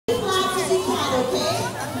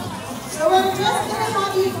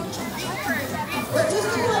have you, we're just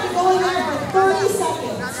going to have you going there for 30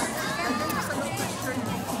 seconds.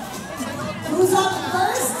 Who's up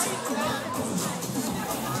first?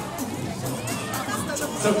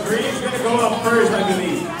 So green's going to go up first, I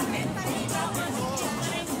believe.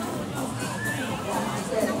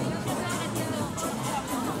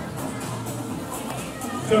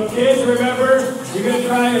 So kids, remember, you're going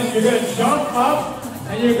to jump up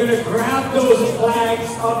and you're going to grab those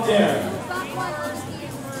flags up there.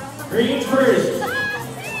 Green first.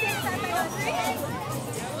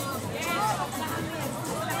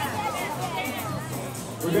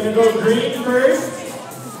 We're going to go green first.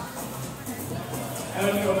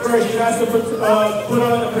 And first, you have to put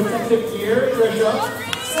on the protective gear, Trisha.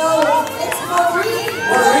 So it's Maureen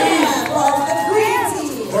from the green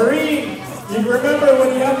team. Maureen, you remember what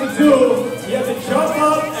you have to do. You have to jump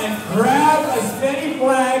up and grab as many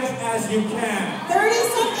flags as you can. 30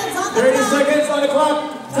 seconds on the 30 clock. seconds on the clock.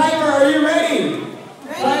 Timer, are you ready?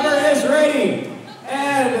 Timer is ready.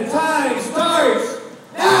 And the time starts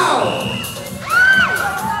now.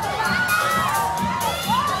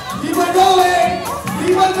 Keep on going.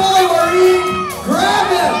 Keep on going, Maureen. Grab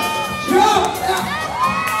him. Jump.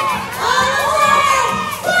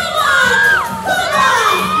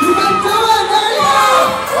 You can do it. There you go.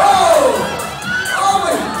 Whoa. Oh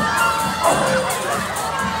my.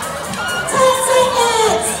 10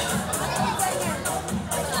 seconds.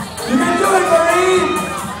 You can do it, Maureen.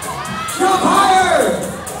 Jump higher.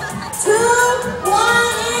 2, 1,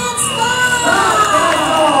 and stop. That's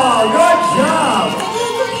all. Good job.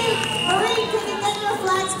 Maureen, can you get your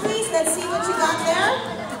flags, please? Let's see what you got there.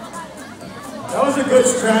 That was a good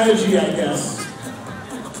strategy, I guess.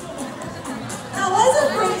 That was a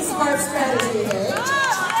pretty smart strategy, eh?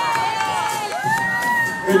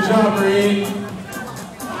 Good job, Maureen.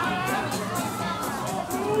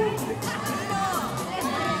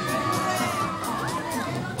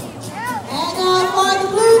 And now for the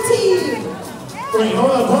blue team. Wait,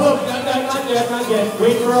 hold up. Not yet.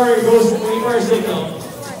 Wait for our signal.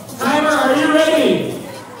 Timer, are you ready?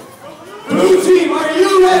 Blue team, are you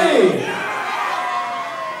ready?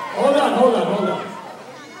 Hold on.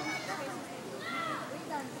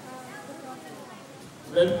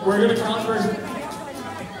 We're going to count first.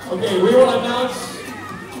 Okay, we will announce.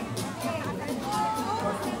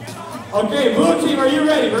 Okay, blue team, are you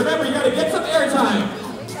ready? Remember, you got to get some airtime.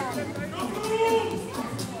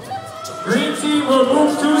 Green team will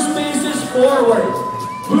move 2 spaces forward.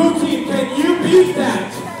 Blue team, can you beat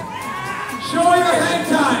that? Show your hang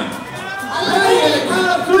time. Ready at the count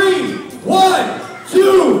of 3. 1,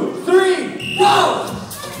 2, 3, go!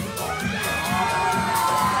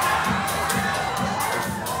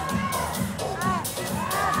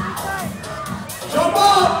 Jump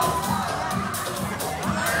up!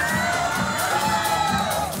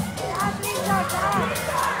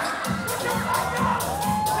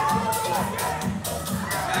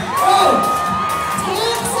 Oh!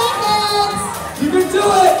 10 seconds! You can do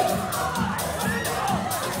it!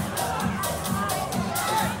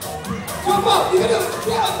 Jump up! You can do it!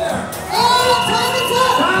 Get up there! Hey, time is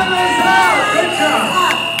up! Time is out! Good job!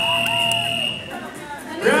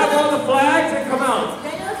 Grab all the flags and come out.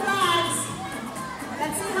 Get your flags.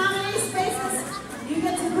 Let's see how many spaces you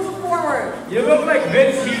get to move forward. You look like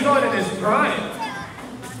Vince Hizon in his prime.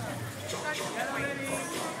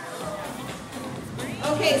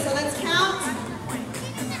 Okay, so let's count.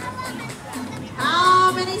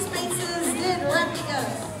 How many spaces did Remy get?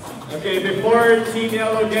 Okay, before Team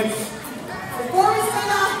Yellow gets... Before we set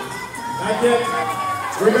up, Not yet.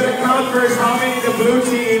 We're going to count first how many the blue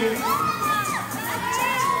team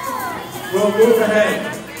will move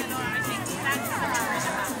ahead.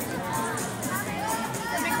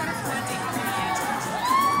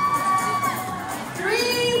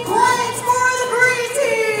 3 points for the green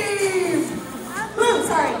team. Blue,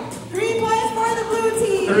 sorry. 3 points for the blue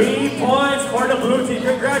team. 3 points for the blue team.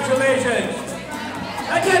 Congratulations.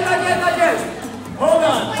 Not yet. Hold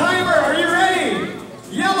on. Timer, are you ready?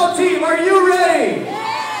 Yellow team, are you ready?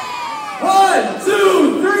 1,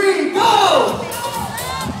 2, 3, go!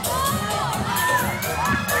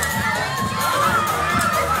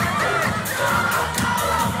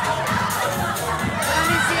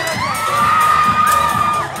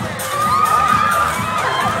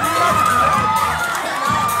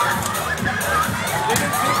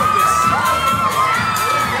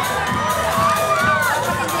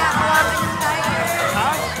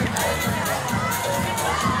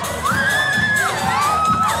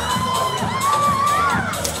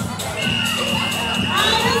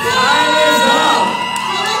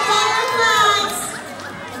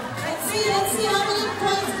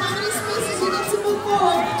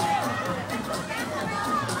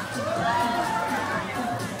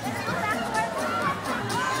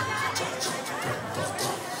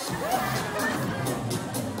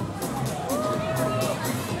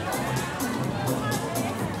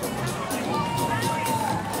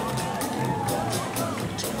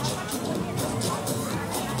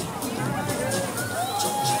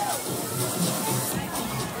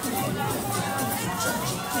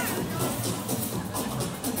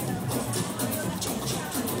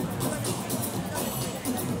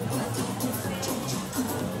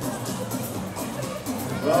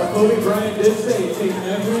 Kobe Bryant did say, take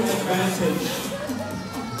every advantage.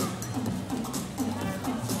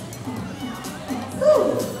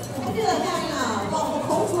 Whew. I feel like having a waffle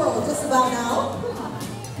cold roll just about now.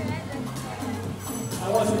 I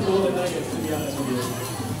want some golden nuggets, to be honest with you.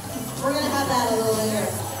 We're going to have that a little later.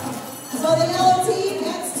 So the yellow team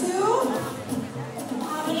gets two.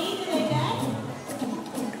 How many do they get?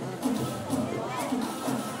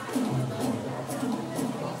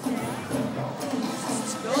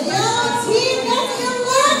 The yellow team gets 11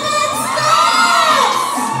 steps!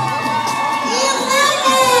 11!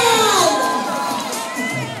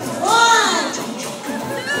 1,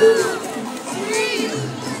 2, 3,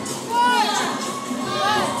 4,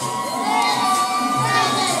 5, 6,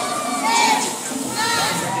 7, 8,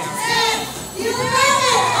 9, 10. You have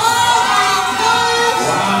it! Oh my God!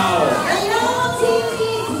 Wow. The yellow team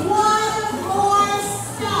needs one more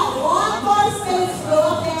step. One more space to go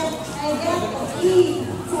up there and get the key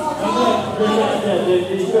to a ball.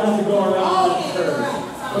 You still have to go around the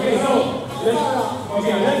curve. Okay, so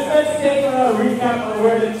let's take a recap on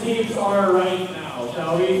where the teams are right now,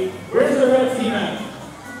 shall we? Where's the red team at?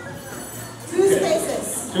 2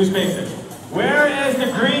 spaces. 2 spaces. Where is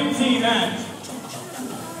the green team at?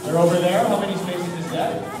 They're over there. How many spaces is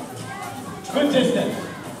that? Good distance.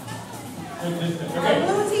 Good distance. Okay.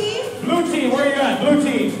 Blue team? Blue team, where you at? Blue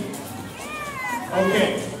team. Okay.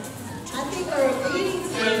 I think our leading team.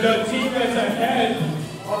 And the team that's ahead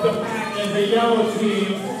of the pack is the yellow team.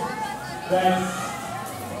 That's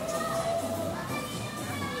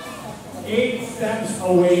 8 steps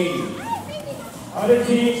away. Other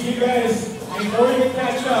teams, you guys, I know you can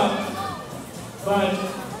catch up, but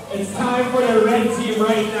it's time for the red team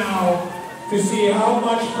right now to see how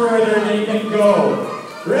much further they can go.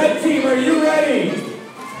 Red team, are you ready?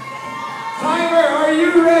 Timer, are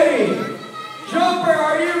you ready? Jumper,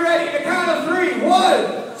 are you ready? The count of 3.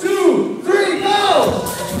 1, 2, 3, go!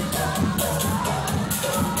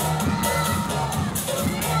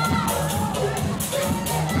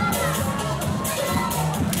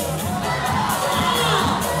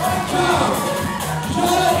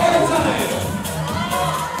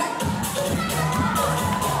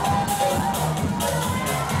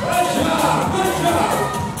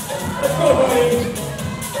 Let's go, buddy.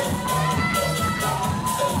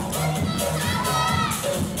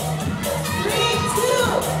 3, 2,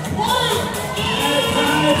 1. And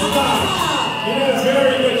time stop. You did a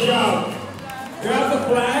very good job. Grab the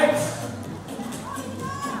flags.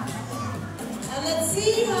 And let's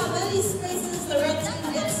see how many spaces the red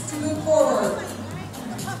team gets to move forward.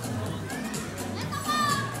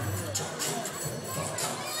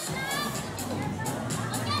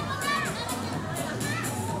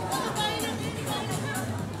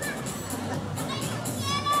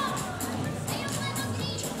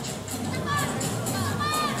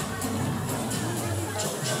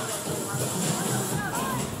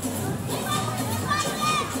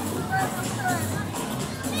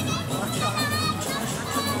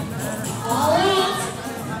 All right,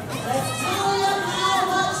 let's tell them how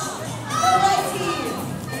much the red team.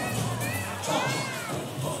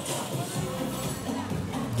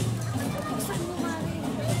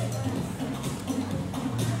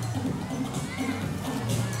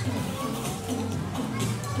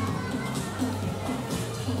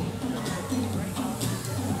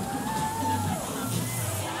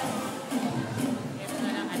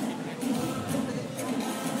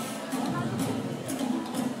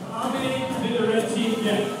 How many did the red team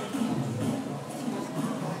get?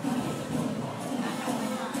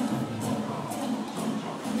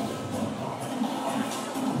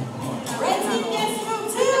 Red team gets through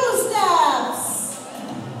 2 steps.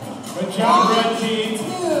 Good job, red team. 2.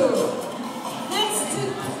 Next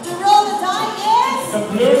to roll the die is The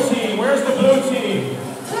blue team. Where's the blue team?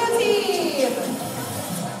 blue team.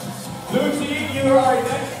 Blue team, you are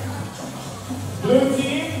next. Blue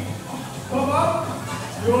team, come up.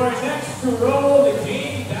 You are next to roll the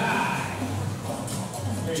green die.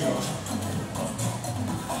 There you go.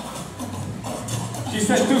 She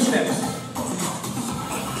said 2 steps.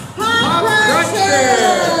 Pop Cruncher.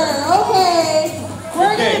 Okay,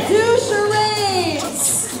 we're Okay. gonna do charades.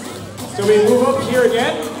 So we move up here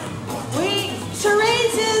again.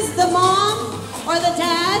 Charades is the mom or the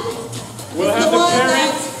dad. We'll is have the one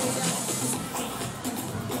parents.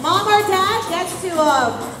 Mom or dad gets to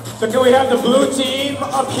So can we have the blue team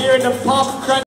up here in the pop crunch?